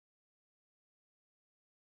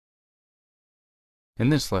In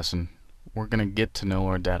this lesson, we're going to get to know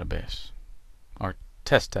our database, our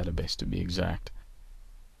test database to be exact.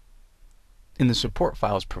 In the support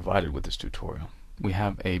files provided with this tutorial, we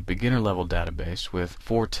have a beginner level database with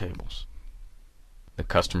 4 tables: the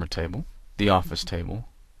customer table, the office table,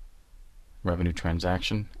 revenue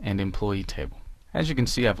transaction, and employee table. As you can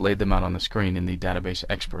see, I've laid them out on the screen in the Database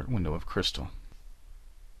Expert window of Crystal.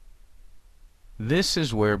 This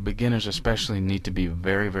is where beginners especially need to be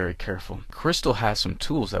very, very careful. Crystal has some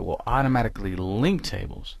tools that will automatically link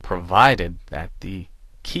tables, provided that the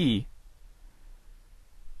key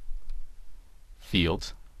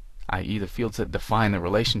fields, i.e. the fields that define the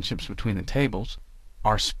relationships between the tables,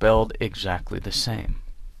 are spelled exactly the same.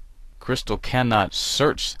 Crystal cannot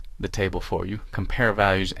search the table for you, compare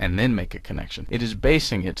values, and then make a connection. It is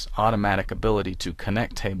basing its automatic ability to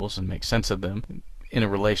connect tables and make sense of them in a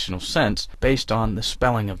relational sense based on the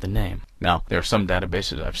spelling of the name. Now, there are some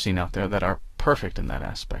databases I've seen out there that are perfect in that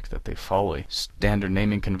aspect, that they follow a standard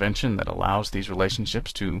naming convention that allows these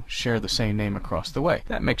relationships to share the same name across the way.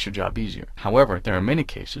 That makes your job easier. However, there are many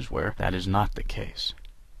cases where that is not the case.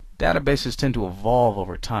 Databases tend to evolve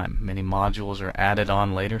over time. Many modules are added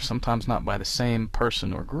on later, sometimes not by the same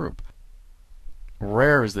person or group.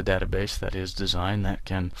 Rare is the database that is designed that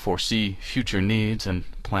can foresee future needs and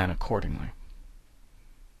plan accordingly.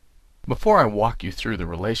 Before I walk you through the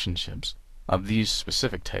relationships of these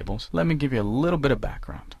specific tables, let me give you a little bit of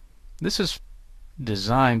background. This is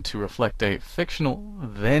designed to reflect a fictional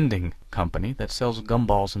vending company that sells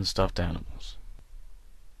gumballs and stuffed animals.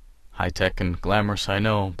 High-tech and glamorous, I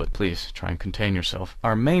know, but please try and contain yourself.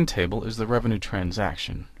 Our main table is the revenue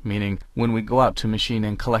transaction, meaning when we go out to machine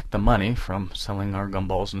and collect the money from selling our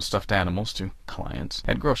gumballs and stuffed animals to clients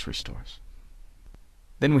at grocery stores.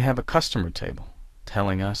 Then we have a customer table,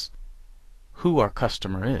 telling us who our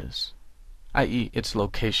customer is, i.e. its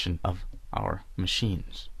location of our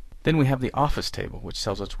machines. Then we have the office table, which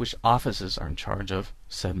tells us which offices are in charge of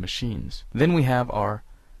said machines. Then we have our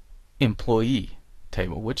employee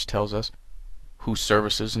table, which tells us who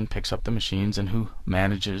services and picks up the machines and who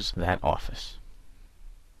manages that office.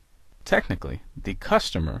 Technically, the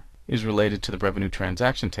customer is related to the revenue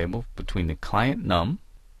transaction table between the client num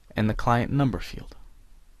and the client number field.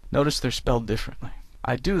 Notice they're spelled differently.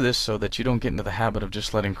 I do this so that you don't get into the habit of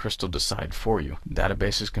just letting Crystal decide for you.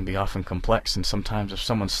 Databases can be often complex, and sometimes if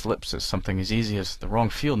someone slips at something as easy as the wrong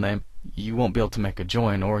field name, you won't be able to make a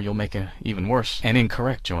join, or you'll make an even worse, an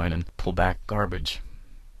incorrect join and pull back garbage.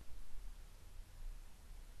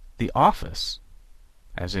 The office,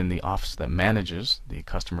 as in the office that manages the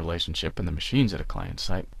customer relationship and the machines at a client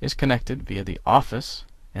site, is connected via the office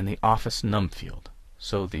and the office num field.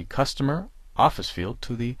 So the customer office field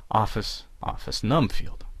to the office num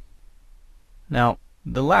field. Now,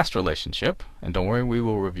 the last relationship, and don't worry, we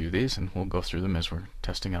will review these and we'll go through them as we're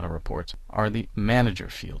testing out our reports, are the manager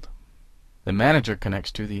field. The manager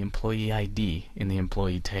connects to the employee ID in the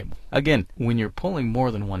employee table. Again, when you're pulling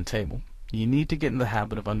more than one table, you need to get in the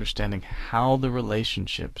habit of understanding how the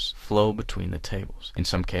relationships flow between the tables. In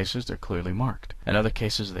some cases, they're clearly marked. In other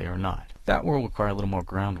cases, they are not. That will require a little more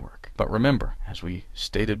groundwork. But remember, as we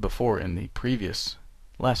stated before in the previous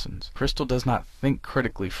lessons, Crystal does not think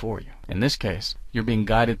critically for you. In this case, you're being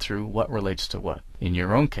guided through what relates to what. In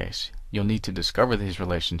your own case, you'll need to discover these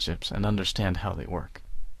relationships and understand how they work.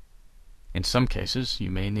 In some cases, you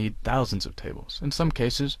may need thousands of tables. In some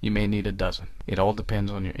cases, you may need a dozen. It all depends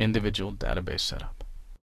on your individual database setup.